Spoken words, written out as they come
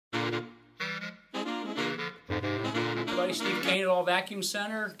everybody, Steve Cain at Vacuum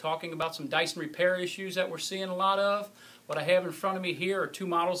Center, talking about some Dyson repair issues that we're seeing a lot of. What I have in front of me here are two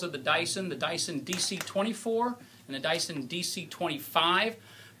models of the Dyson DC24 and the Dyson DC25.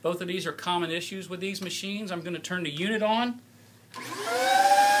 Both of these are common issues with these machines. I'm going to turn the unit on. You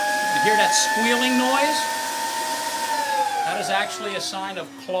hear that squealing noise? That is actually a sign of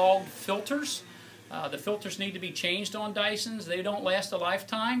clogged filters. The filters need to be changed on Dysons. They don't last a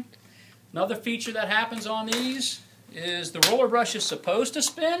lifetime. Another feature that happens on these is the roller brush is supposed to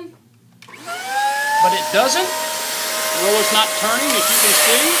spin, but it doesn't. The roller's not turning, as you can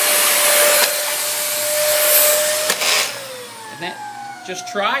see. And that, just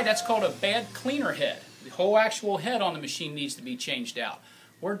try, that's called a bad cleaner head. The whole actual head on the machine needs to be changed out.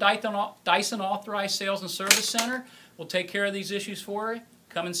 We're Dyson Authorized Sales and Service Center. We'll take care of these issues for you.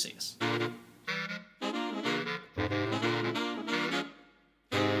 Come and see us.